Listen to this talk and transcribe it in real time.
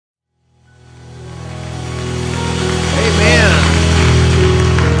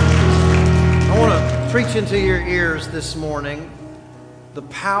preach into your ears this morning, the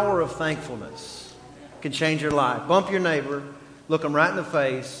power of thankfulness can change your life. Bump your neighbor, look them right in the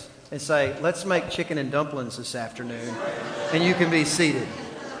face, and say, let's make chicken and dumplings this afternoon, and you can be seated.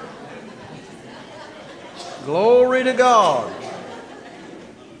 Glory to God.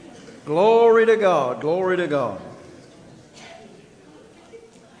 Glory to God. Glory to God.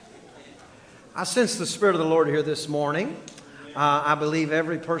 I sense the Spirit of the Lord here this morning. I believe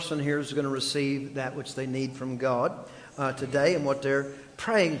every person here is going to receive that which they need from God today and what they're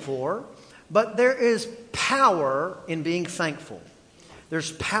praying for. But there is power in being thankful.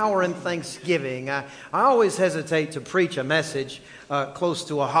 There's power in thanksgiving. I always hesitate to preach a message close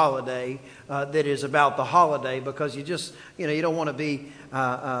to a holiday that is about the holiday, because you just, you don't want to be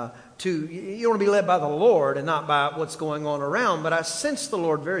you want to be led by the Lord and not by what's going on around. But I sense the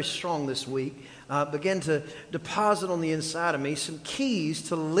Lord very strong this week begin to deposit on the inside of me some keys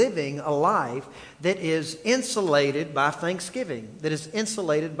to living a life that is insulated by thanksgiving, that is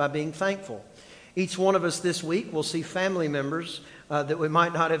insulated by being thankful. Each one of us this week will see family members that we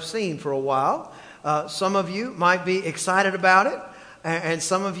might not have seen for a while. Some of you might be excited about it, and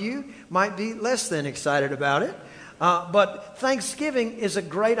some of you might be less than excited about it. But Thanksgiving is a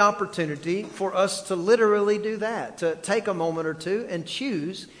great opportunity for us to literally do that, to take a moment or two and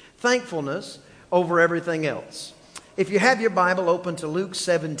choose thankfulness over everything else. If you have your Bible open to Luke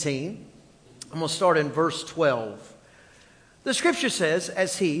 17, I'm going to start in verse 12. The scripture says,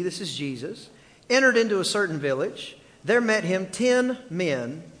 as he, this is Jesus, entered into a certain village, there met him 10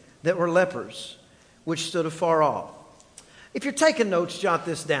 men that were lepers, which stood afar off. If you're taking notes, jot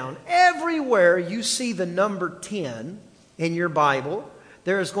this down. Everywhere you see the number 10 in your Bible,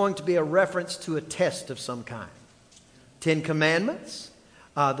 there is going to be a reference to a test of some kind. 10 Commandments,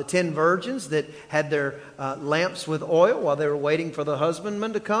 the 10 virgins that had their lamps with oil while they were waiting for the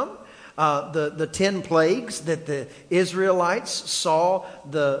husbandman to come. The 10 plagues that the Israelites saw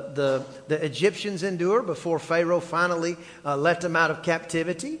the Egyptians endure before Pharaoh finally let them out of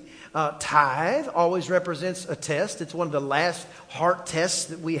captivity. Tithe always represents a test. It's one of the last heart tests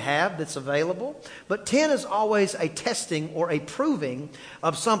that we have that's available. But 10 is always a testing or a proving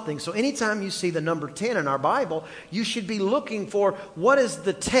of something. So anytime you see the number 10 in our Bible, you should be looking for, what is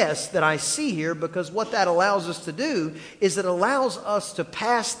the test that I see here? Because what that allows us to do is it allows us to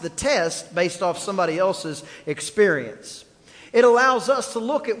pass the test based off somebody else's experience. It allows us to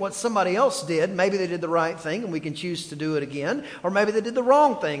look at what somebody else did. Maybe they did the right thing and we can choose to do it again. Or maybe they did the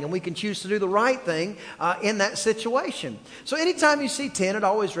wrong thing and we can choose to do the right thing in that situation. So anytime you see 10, it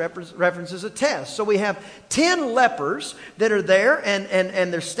always references a test. So we have 10 lepers that are there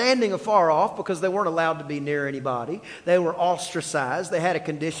and they're standing afar off because they weren't allowed to be near anybody. They were ostracized. They had a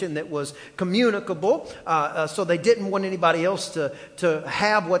condition that was communicable. So they didn't want anybody else to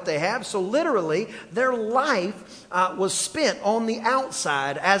have what they have. So literally their life was spent on the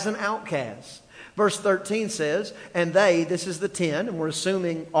outside as an outcast. Verse 13 says, and they, this is the 10, and we're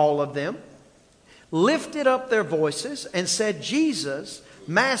assuming all of them, lifted up their voices and said, Jesus,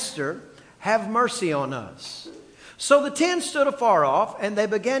 Master, have mercy on us. So the 10 stood afar off, and they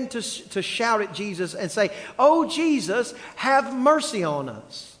began to shout at Jesus and say, Oh, Jesus, have mercy on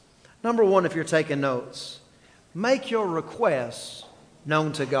us. Number one, if you're taking notes, make your requests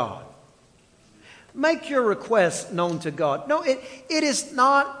known to God. Make your requests known to God. No, it is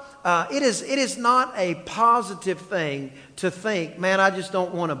not a positive thing to think, man, I just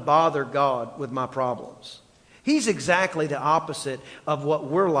don't want to bother God with my problems. He's exactly the opposite of what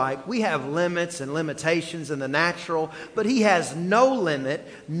we're like. We have limits and limitations in the natural, but He has no limit,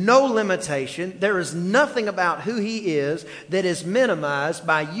 no limitation. There is nothing about who He is that is minimized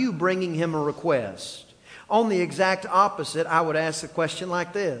by you bringing Him a request. On the exact opposite, I would ask a question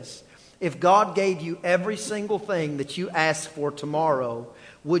like this. If God gave you every single thing that you ask for tomorrow,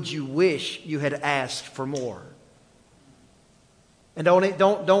 would you wish you had asked for more? And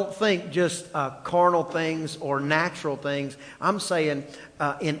don't think just carnal things or natural things. I'm saying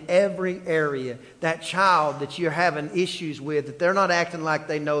in every area, that child that you're having issues with, that they're not acting like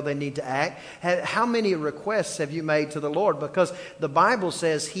they know they need to act. How many requests have you made to the Lord? Because the Bible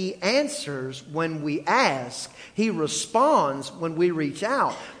says He answers when we ask. He responds when we reach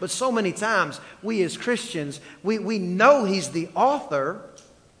out. But so many times, we as Christians, we know He's the author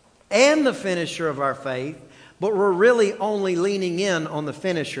and the finisher of our faith, but we're really only leaning in on the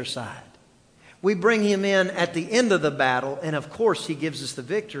finisher side. We bring Him in at the end of the battle, and of course He gives us the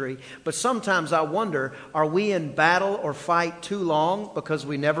victory. But sometimes I wonder, are we in battle or fight too long because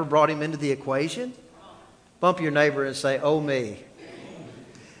we never brought Him into the equation? Bump your neighbor and say, oh me.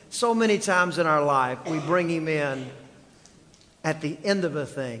 So many times in our life, we bring Him in at the end of a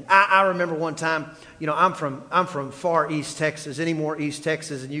thing. I remember one time, I'm from far East Texas, any more East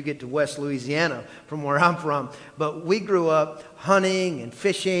Texas than you get to West Louisiana from where I'm from. But we grew up hunting and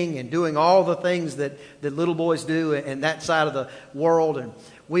fishing and doing all the things that little boys do in that side of the world. And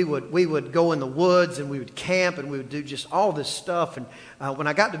we would go in the woods and we would camp and we would do just all this stuff. And when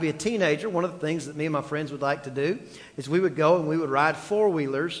I got to be a teenager, one of the things that me and my friends would like to do is we would go and we would ride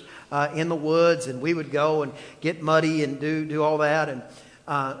four-wheelers in the woods, and we would go and get muddy and do all that. And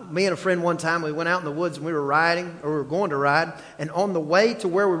me and a friend one time, we went out in the woods and we were going to ride. And on the way to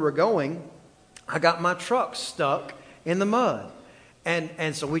where we were going, I got my truck stuck in the mud.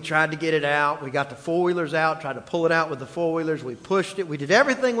 And so we tried to get it out. We got the four-wheelers out, tried to pull it out with the four-wheelers. We pushed it. We did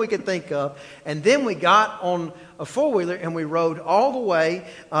everything we could think of. And then we got on a four-wheeler and we rode all the way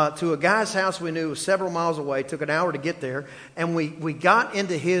to a guy's house we knew was several miles away. It took an hour to get there. And we got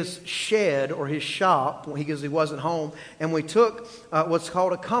into his shed or his shop because he wasn't home. And we took what's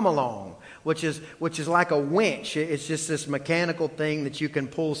called a come-along, which is like a winch. It's just this mechanical thing that you can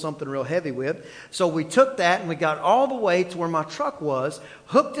pull something real heavy with. So we took that and we got all the way to where my truck was,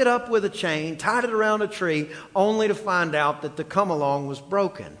 hooked it up with a chain, tied it around a tree, only to find out that the come-along was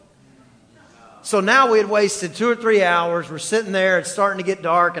broken. So now we had wasted 2 or 3 hours. We're sitting there. It's starting to get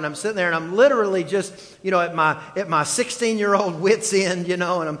dark, and I'm sitting there, and I'm literally just, at my 16-year-old wit's end, and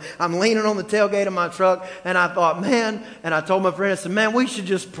I'm leaning on the tailgate of my truck, and I thought, man, and I told my friend, I said, man, we should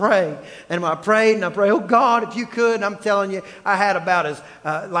just pray. And I prayed, oh God, if you could. And I'm telling you, I had about as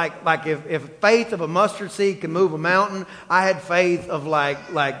like if faith of a mustard seed can move a mountain, I had faith of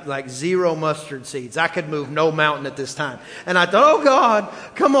like 0 mustard seeds. I could move no mountain at this time. And I thought, oh God,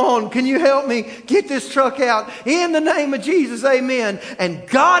 come on, can you help me? Get this truck out in the name of Jesus, amen. And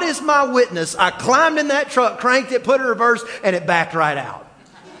God is my witness. I climbed in that truck, cranked it, put it in reverse, and it backed right out.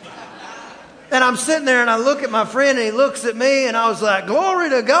 And I'm sitting there and I look at my friend and he looks at me and I was like, glory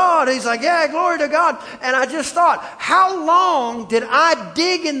to God. He's like, yeah, glory to God. And I just thought, how long did I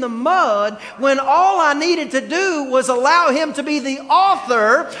dig in the mud when all I needed to do was allow him to be the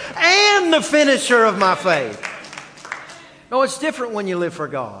author and the finisher of my faith? No, it's different when you live for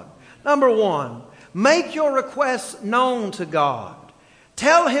God. Number 1, make your requests known to God.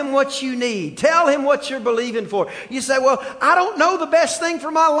 Tell him what you need. Tell him what you're believing for. You say, well, I don't know the best thing for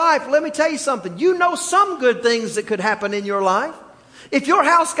my life. Let me tell you something. You know some good things that could happen in your life. If your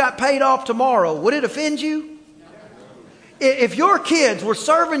house got paid off tomorrow, would it offend you? If your kids were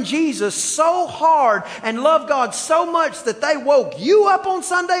serving Jesus so hard and loved God so much that they woke you up on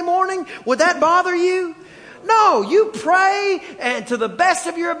Sunday morning, would that bother you? No, you pray and to the best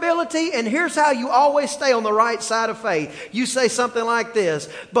of your ability, and here's how you always stay on the right side of faith. You say something like this,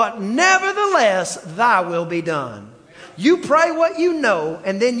 but nevertheless, thy will be done. You pray what you know,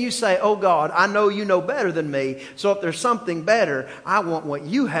 and then you say, oh God, I know you know better than me, so if there's something better, I want what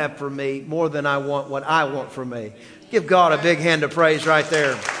you have for me more than I want what I want for me. Give God a big hand of praise right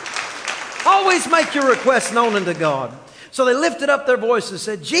there. Always make your requests known unto God. So they lifted up their voices and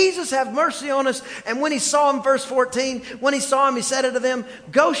said, Jesus, have mercy on us. And when he saw him, verse 14, when he saw him, he said unto them,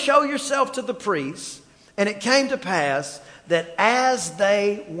 go show yourself to the priests. And it came to pass that as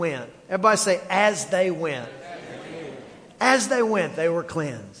they went, everybody say, as they went. As they went, they were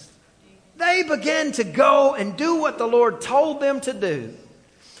cleansed. They began to go and do what the Lord told them to do.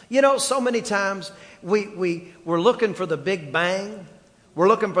 So many times we're looking for the big bang. We're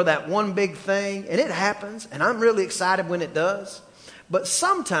looking for that one big thing, and it happens, and I'm really excited when it does. But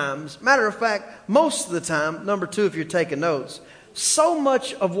sometimes, matter of fact, most of the time, number 2, if you're taking notes, so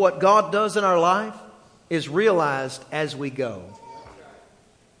much of what God does in our life is realized as we go.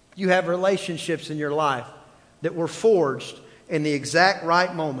 You have relationships in your life that were forged in the exact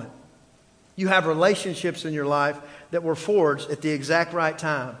right moment. You have relationships in your life that were forged at the exact right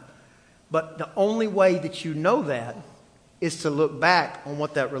time. But the only way that you know that is to look back on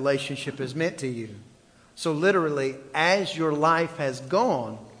what that relationship has meant to you. So literally, as your life has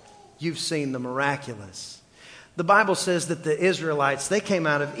gone, you've seen the miraculous. The Bible says that the Israelites, they came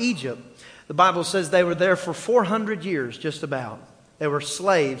out of Egypt. The Bible says they were there for 400 years, just about. They were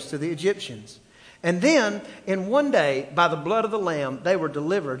slaves to the Egyptians. And then, in one day, by the blood of the Lamb, they were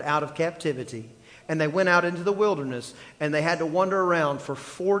delivered out of captivity. And they went out into the wilderness, and they had to wander around for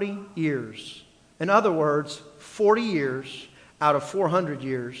 40 years. In other words, 40 years out of 400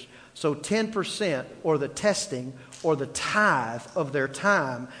 years. So 10%, or the testing, or the tithe of their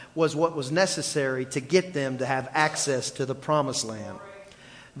time was what was necessary to get them to have access to the promised land.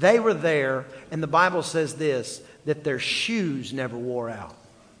 They were there, and the Bible says this, that their shoes never wore out.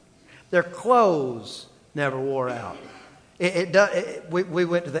 Their clothes never wore out. We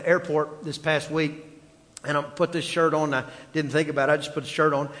went to the airport this past week, And I put this shirt on. I didn't think about it. I just put the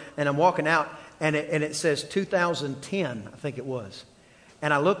shirt on. And I'm walking out, and it says 2010, I think it was.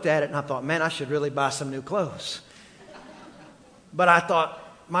 And I looked at it, and I thought, man, I should really buy some new clothes. But I thought,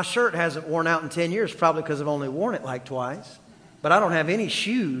 my shirt hasn't worn out in 10 years, probably because I've only worn it like twice. But I don't have any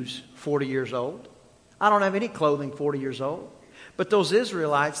shoes 40 years old. I don't have any clothing 40 years old. But those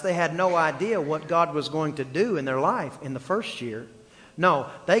Israelites, they had no idea what God was going to do in their life in the first year. No,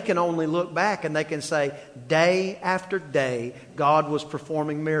 they can only look back and they can say, day after day, God was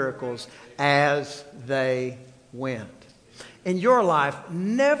performing miracles as they went. In your life,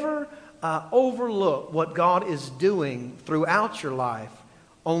 never overlook what God is doing throughout your life,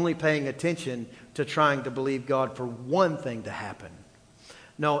 only paying attention to trying to believe God for one thing to happen.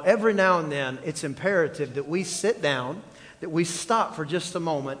 No, every now and then, it's imperative that we sit down, that we stop for just a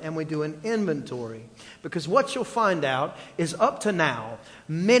moment and we do an inventory. Because what you'll find out is up to now,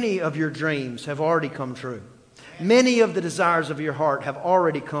 many of your dreams have already come true. Many of the desires of your heart have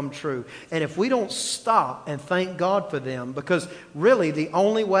already come true. And if we don't stop and thank God for them, because really the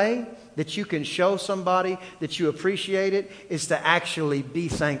only way that you can show somebody that you appreciate it is to actually be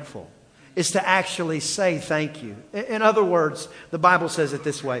thankful, is to actually say thank you. In other words, the Bible says it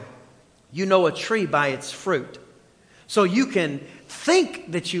this way: you know a tree by its fruit. So you can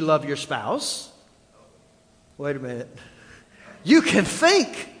think that you love your spouse. Wait a minute. You can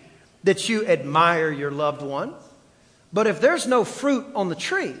think that you admire your loved one. But if there's no fruit on the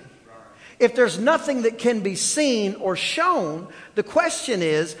tree, if there's nothing that can be seen or shown, the question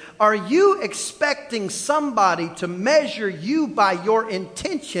is, are you expecting somebody to measure you by your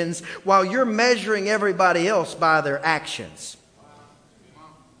intentions while you're measuring everybody else by their actions?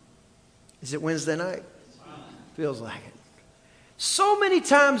 Is it Wednesday night? Feels like it. So many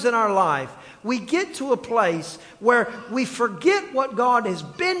times in our life, we get to a place where we forget what God has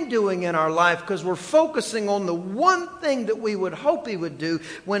been doing in our life because we're focusing on the one thing that we would hope He would do,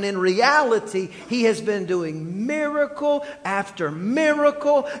 when in reality, He has been doing miracle after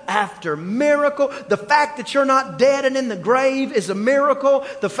miracle after miracle. The fact that you're not dead and in the grave is a miracle.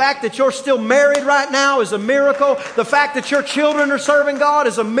 The fact that you're still married right now is a miracle. The fact that your children are serving God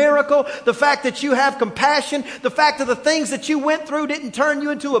is a miracle. The fact that you have compassion, the fact that the things that you went through didn't turn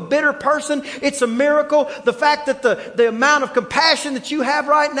you into a bitter person, it's a miracle. The fact that the amount of compassion that you have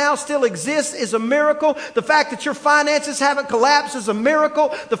right now still exists is a miracle. The fact that your finances haven't collapsed is a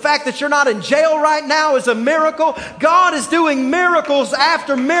miracle. The fact that you're not in jail right now is a miracle. God is doing miracles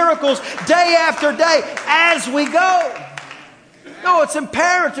after miracles, day after day, as we go. No, it's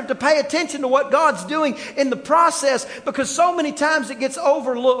imperative to pay attention to what God's doing in the process, because so many times it gets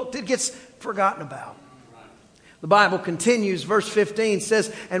overlooked, it gets forgotten about. The Bible continues, verse 15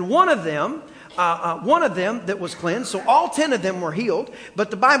 says, and one of them that was cleansed, so all 10 of them were healed.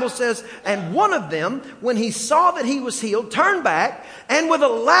 But the Bible says, and one of them, when he saw that he was healed, turned back and with a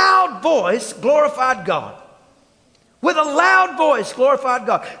loud voice glorified God. With a loud voice glorified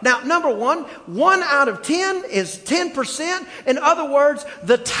God. Now, number one out of 10 is 10%. In other words,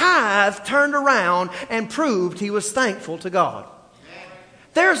 the tithe turned around and proved he was thankful to God.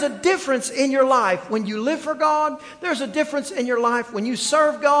 There's a difference in your life when you live for God. There's a difference in your life when you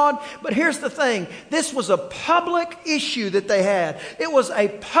serve God. But here's the thing. This was a public issue that they had. It was a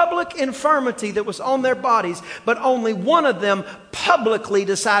public infirmity that was on their bodies. But only one of them publicly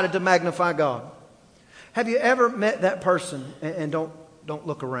decided to magnify God. Have you ever met that person? And don't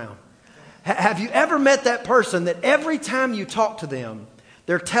look around. Have you ever met that person that every time you talk to them,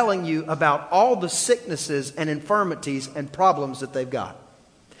 they're telling you about all the sicknesses and infirmities and problems that they've got?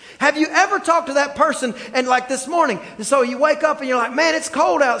 Have you ever talked to that person, and like this morning, so you wake up and you're like, man, it's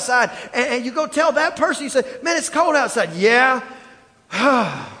cold outside. And you go tell that person, you say, man, it's cold outside. Yeah,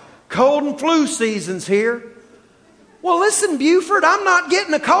 cold and flu season's here. Well, listen, Buford, I'm not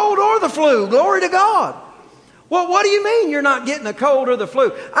getting a cold or the flu. Glory to God. Well, what do you mean you're not getting a cold or the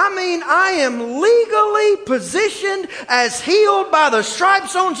flu? I mean, I am legally positioned as healed by the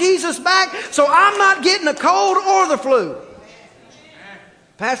stripes on Jesus' back, so I'm not getting a cold or the flu.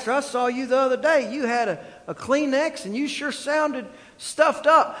 Pastor, I saw you the other day. You had a Kleenex and you sure sounded stuffed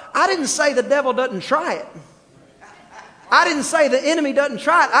up. I didn't say the devil doesn't try it. I didn't say the enemy doesn't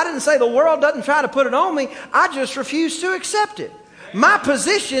try it. I didn't say the world doesn't try to put it on me. I just refuse to accept it. My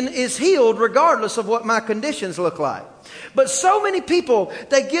position is healed regardless of what my conditions look like. But so many people,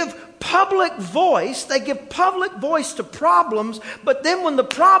 they give public voice to problems, but then when the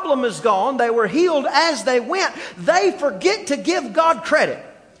problem is gone, they were healed as they went. They forget to give God credit.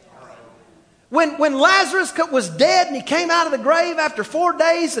 When Lazarus was dead and he came out of the grave after 4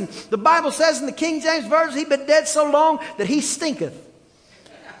 days, and the Bible says in the King James Version, he'd been dead so long that he stinketh.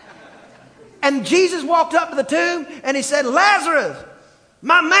 And Jesus walked up to the tomb and he said, Lazarus,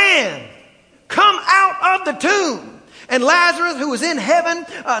 my man, come out of the tomb. And Lazarus, who was in heaven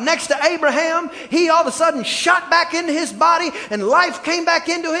next to Abraham, he all of a sudden shot back into his body and life came back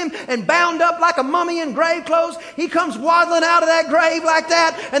into him and bound up like a mummy in grave clothes. He comes waddling out of that grave like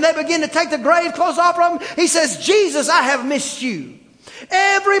that, and they begin to take the grave clothes off of him. He says, Jesus, I have missed you.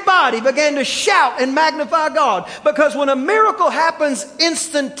 Everybody began to shout and magnify God, because when a miracle happens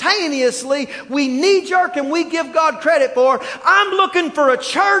instantaneously, we knee-jerk and we give God credit for. I'm looking for a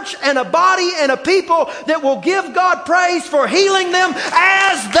church and a body and a people that will give God praise for healing them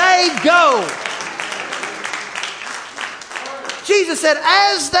as they go. Jesus said,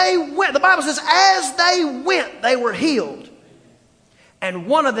 as they went, the Bible says, as they went, they were healed. And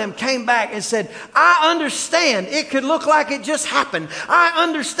one of them came back and said, I understand it could look like it just happened. I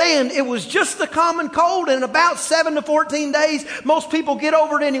understand it was just the common cold, and in about 7 to 14 days, most people get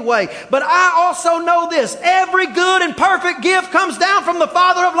over it anyway. But I also know this: every good and perfect gift comes down from the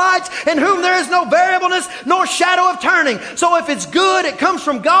Father of lights, in whom there is no variableness nor shadow of turning. So if it's good, it comes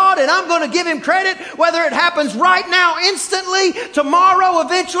from God, and I'm going to give Him credit, whether it happens right now, instantly, tomorrow,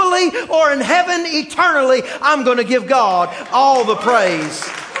 eventually, or in heaven, eternally. I'm going to give God all the praise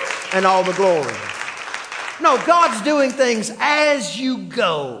and all the glory. No, God's doing things as you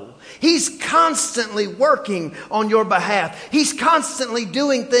go. He's constantly working on your behalf. He's constantly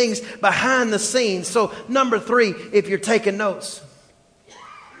doing things behind the scenes. So, number 3, if you're taking notes,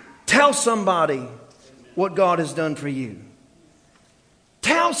 tell somebody what God has done for you.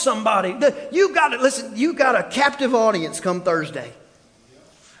 Tell somebody. You got a captive audience come Thursday.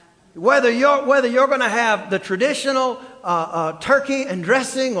 Whether you're going to have the traditional turkey and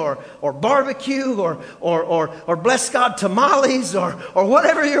dressing, or barbecue, or bless God tamales, or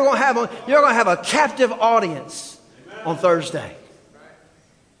whatever you're going to have a captive audience on Thursday.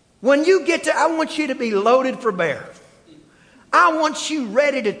 When you get to, I want you to be loaded for bear. I want you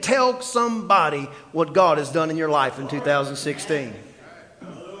ready to tell somebody what God has done in your life in 2016.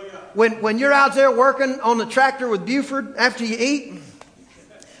 When you're out there working on the tractor with Buford after you eat,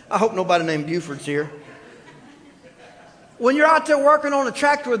 I hope nobody named Buford's here. When you're out there working on a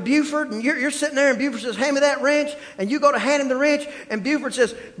tractor with Buford, and you're sitting there, and Buford says, hand me that wrench, and you go to hand him the wrench, and Buford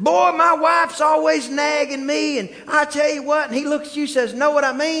says, boy, my wife's always nagging me, and I tell you what, and he looks at you and says, know what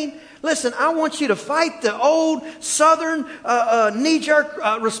I mean? Listen, I want you to fight the old Southern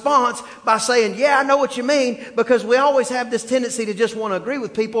knee-jerk response by saying, yeah, I know what you mean, because we always have this tendency to just want to agree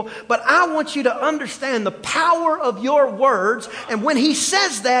with people. But I want you to understand the power of your words. And when he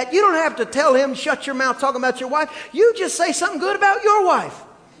says that, you don't have to tell him, shut your mouth talking about your wife. You just say something good about your wife.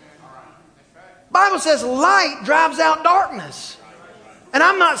 Bible says light drives out darkness. And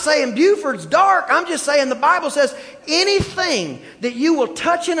I'm not saying Buford's dark. I'm just saying the Bible says anything that you will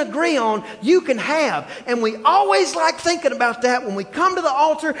touch and agree on, you can have. And we always like thinking about that when we come to the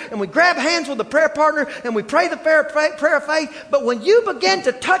altar and we grab hands with the prayer partner and we pray the prayer of faith. But when you begin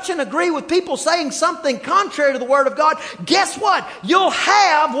to touch and agree with people saying something contrary to the Word of God, guess what? You'll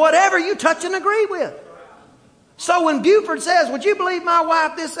have whatever you touch and agree with. So when Buford says, would you believe my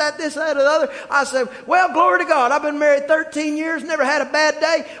wife, this, that, or the other? I said, well, glory to God. I've been married 13 years, never had a bad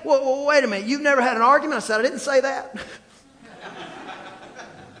day. Well, wait a minute. You've never had an argument? I said, I didn't say that.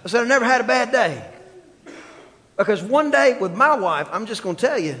 I said, I never had a bad day. Because one day with my wife, I'm just going to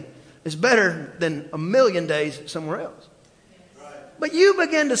tell you, is better than a million days somewhere else. But you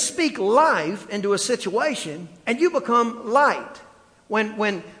begin to speak life into a situation and you become light.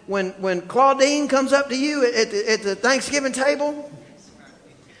 When Claudine comes up to you at the Thanksgiving table,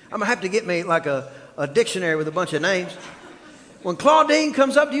 I'm going to have to get me like a dictionary with a bunch of names. When Claudine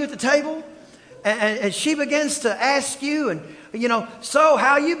comes up to you at the table and she begins to ask you, and so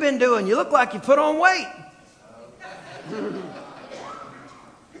how you been doing? You look like you put on weight.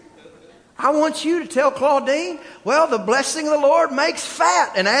 I want you to tell Claudine, well, the blessing of the Lord makes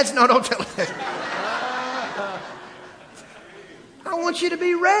fat and adds, no, don't tell her. I want you to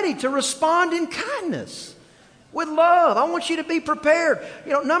be ready to respond in kindness, with love. I want you to be prepared.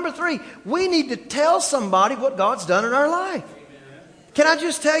 Number 3, we need to tell somebody what God's done in our life. Can I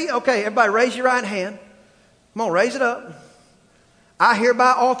just tell you? Okay, everybody raise your right hand. Come on, raise it up. I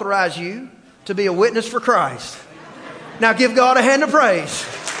hereby authorize you to be a witness for Christ. Now give God a hand of praise.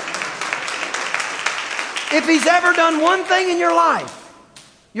 If He's ever done one thing in your life,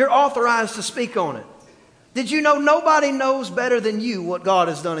 you're authorized to speak on it. Did you know nobody knows better than you what God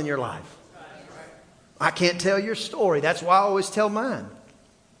has done in your life? I can't tell your story. That's why I always tell mine.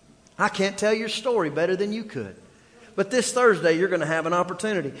 I can't tell your story better than you could. But this Thursday, you're going to have an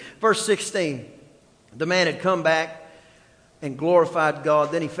opportunity. Verse 16, the man had come back and glorified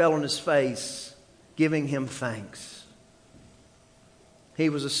God. Then he fell on his face giving him thanks. He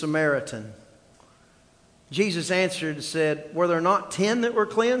was a Samaritan. Jesus answered and said, were there not 10 that were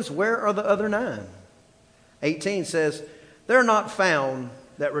cleansed? Where are the other 9? 18 says, there are not found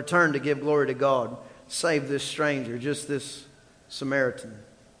that return to give glory to God, save this stranger, just this Samaritan.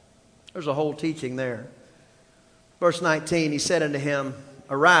 There's a whole teaching there. Verse 19, he said unto him,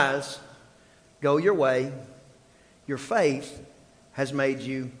 arise, go your way. Your faith has made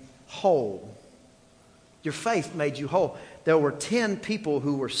you whole. Your faith made you whole. There were 10 people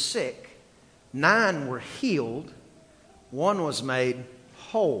who were sick. 9 were healed. 1 was made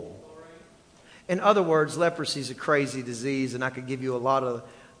whole. In other words, leprosy is a crazy disease, and I could give you a lot of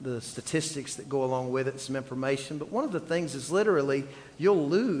the statistics that go along with it, some information. But one of the things is literally you'll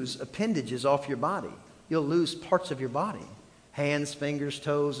lose appendages off your body. You'll lose parts of your body. Hands, fingers,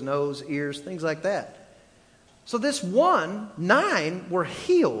 toes, nose, ears, things like that. So this 9 were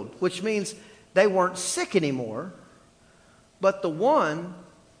healed, which means they weren't sick anymore. But the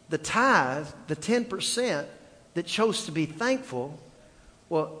tithe, the 10% that chose to be thankful,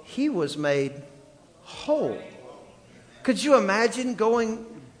 well, he was made whole. Could you imagine going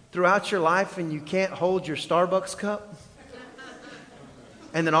throughout your life and you can't hold your Starbucks cup?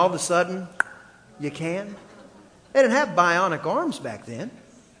 And then all of a sudden, you can? They didn't have bionic arms back then.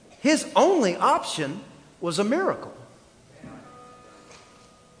 His only option was a miracle.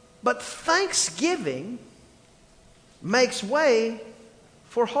 But thanksgiving makes way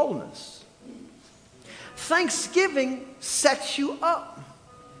for wholeness. Thanksgiving sets you up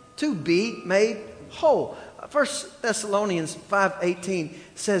to be made whole. 1 Thessalonians 5:18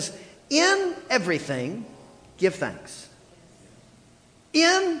 says, in everything, give thanks.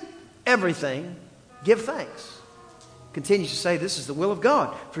 In everything, give thanks. Continues to say, this is the will of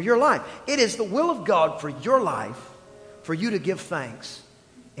God for your life. It is the will of God for your life for you to give thanks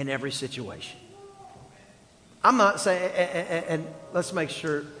in every situation. I'm not saying, and let's make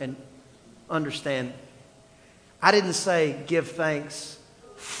sure and understand, I didn't say give thanks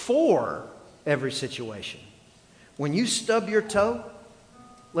for every situation. When you stub your toe,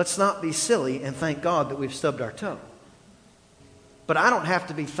 let's not be silly and thank God that we've stubbed our toe. But I don't have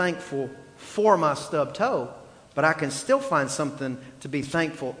to be thankful for my stubbed toe, but I can still find something to be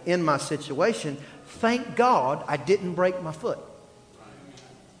thankful in my situation. Thank God I didn't break my foot.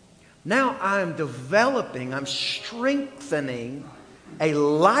 Now I'm strengthening a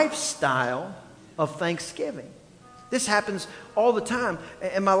lifestyle of thanksgiving. This happens all the time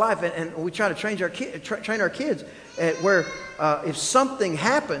in my life, and we try to train our kids where if something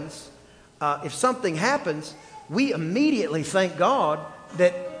happens, we immediately thank God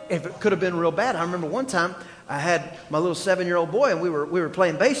that if it could have been real bad. I remember one time I had my little 7-year-old boy, and we were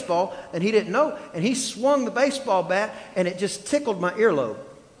playing baseball, and he didn't know, and he swung the baseball bat, and it just tickled my earlobe.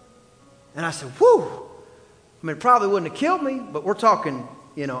 And I said, whew. I mean, it probably wouldn't have killed me, but we're talking,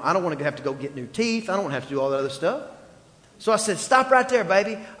 I don't want to have to go get new teeth. I don't want to have to do all that other stuff. So I said, stop right there,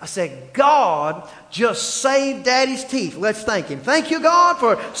 baby. I said, God just saved Daddy's teeth. Let's thank Him. Thank you, God,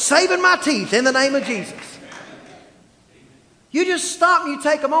 for saving my teeth in the name of Jesus. You just stop and you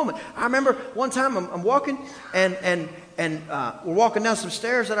take a moment. I remember one time I'm walking and we're walking down some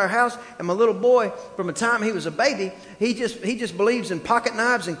stairs at our house, and my little boy, from the time he was a baby, he just believes in pocket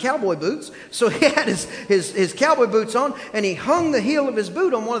knives and cowboy boots. So he had his cowboy boots on, and he hung the heel of his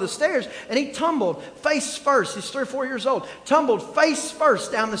boot on one of the stairs, and he tumbled face first. He's 3 or 4 years old. Tumbled face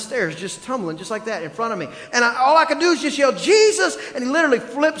first down the stairs, just tumbling just like that in front of me. And all I could do is just yell, Jesus! And he literally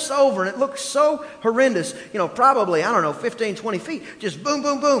flips over, and it looks so horrendous. Probably, 15, 20 feet. Just boom,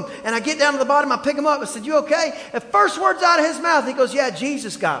 boom, boom. And I get down to the bottom, I pick him up. I said, you okay? At first words out of his mouth, he goes, yeah,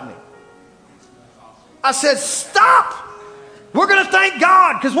 Jesus got me. I said, stop. We're going to thank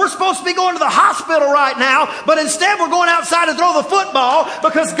God because we're supposed to be going to the hospital right now, but instead we're going outside to throw the football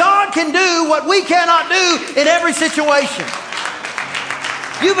because God can do what we cannot do in every situation.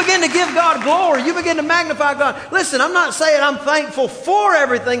 You begin to give God glory. You begin to magnify God. Listen, I'm not saying I'm thankful for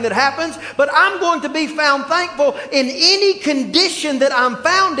everything that happens, but I'm going to be found thankful in any condition that I'm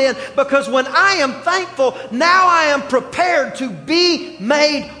found in, because when I am thankful, now I am prepared to be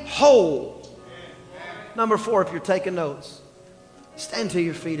made whole. Number 4, if you're taking notes, stand to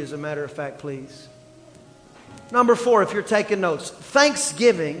your feet as a matter of fact, please. Number 4, if you're taking notes,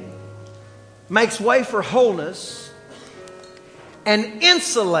 thanksgiving makes way for wholeness and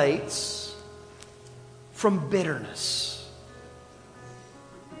insulates from bitterness.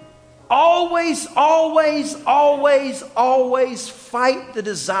 Always, always, always, always fight the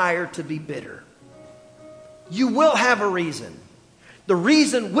desire to be bitter. You will have a reason. The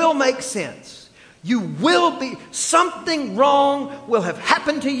reason will make sense. Something wrong will have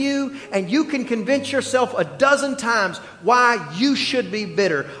happened to you, and you can convince yourself a dozen times why you should be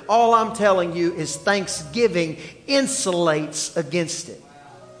bitter. All I'm telling you is thanksgiving insulates against it.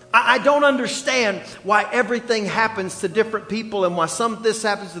 I don't understand why everything happens to different people and why some this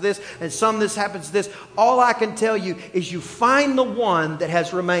happens to this and some this happens to this. All I can tell you is you find the one that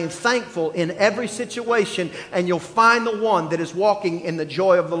has remained thankful in every situation, and you'll find the one that is walking in the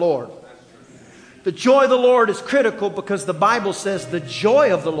joy of the Lord. The joy of the Lord is critical because the Bible says the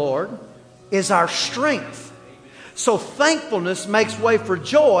joy of the Lord is our strength. So thankfulness makes way for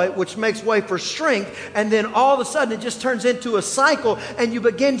joy, which makes way for strength. And then all of a sudden it just turns into a cycle, and you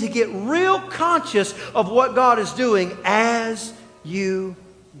begin to get real conscious of what God is doing as you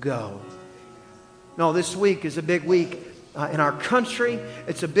go. No, this week is a big week in our country.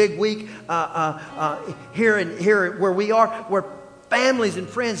 It's a big week here where we are, where families and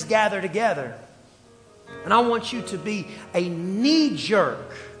friends gather together. And I want you to be a knee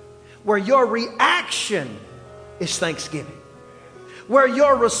jerk where your reaction is thanksgiving. Where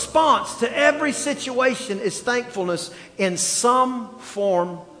your response to every situation is thankfulness in some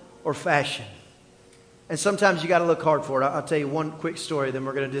form or fashion. And sometimes you got to look hard for it. I'll tell you one quick story, then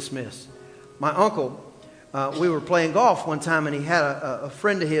we're going to dismiss. My uncle, we were playing golf one time, and he had a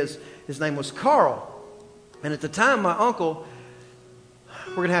friend of his. His name was Carl. And at the time, my uncle,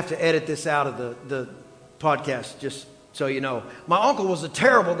 we're going to have to edit this out of the podcast, just so you know. My uncle was a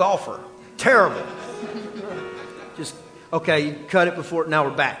terrible golfer. Terrible. Just, okay, you cut it before, now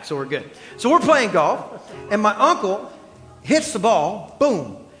we're back, so we're good. So we're playing golf, and my uncle hits the ball,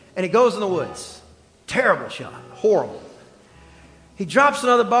 boom, and it goes in the woods. Terrible shot, horrible. He drops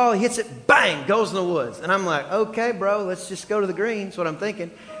another ball, he hits it, bang, goes in the woods. And I'm like, okay, bro, let's just go to the green, that's what I'm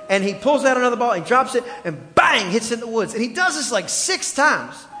thinking. And he pulls out another ball, he drops it, and bang, hits it in the woods. And he does this like 6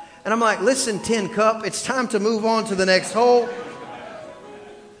 times. And I'm like, listen, Tin Cup, it's time to move on to the next hole.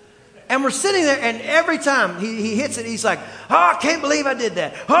 And we're sitting there, and every time he hits it, he's like, oh, I can't believe I did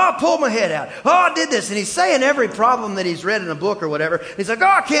that. Oh, I pulled my head out. Oh, I did this. And he's saying every problem that he's read in a book or whatever. He's like, oh,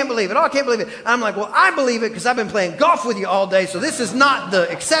 I can't believe it. Oh, I can't believe it. I'm like, well, I believe it because I've been playing golf with you all day. So this is not the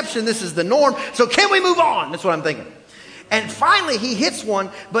exception. This is the norm. So can we move on? That's what I'm thinking. And finally, he hits one.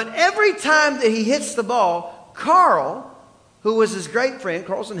 But every time that he hits the ball, Carl, who was his great friend,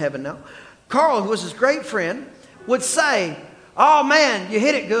 Carl's in heaven now. Carl, who was his great friend, would say, oh man, you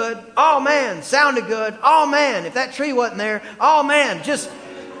hit it good. Oh man, sounded good. Oh man, if that tree wasn't there. Oh man,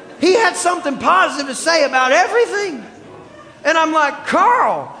 he had something positive to say about everything. And I'm like,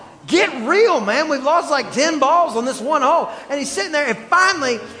 Carl, get real, man. We've lost like 10 balls on this one hole. And he's sitting there, and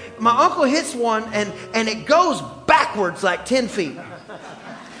finally, my uncle hits one, and it goes backwards like 10 feet.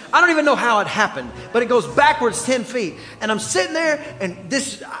 I don't even know how it happened, but it goes backwards 10 feet. And I'm sitting there, and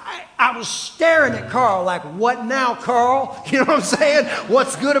I was staring at Carl like, what now, Carl? You know what I'm saying?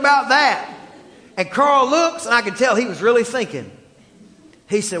 What's good about that? And Carl looks, and I could tell he was really thinking.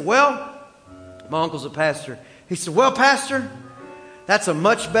 He said, well, my uncle's a pastor. He said, well, Pastor, that's a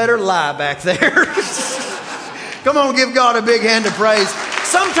much better lie back there. Come on, give God a big hand of praise.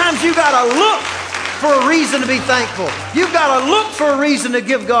 Sometimes you got to look for a reason to be thankful. You've got to look for a reason to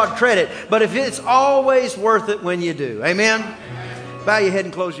give God credit. But if it's always worth it when you do. Amen? Bow your head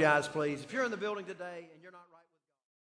and close your eyes, please. If you're in the building today and you're not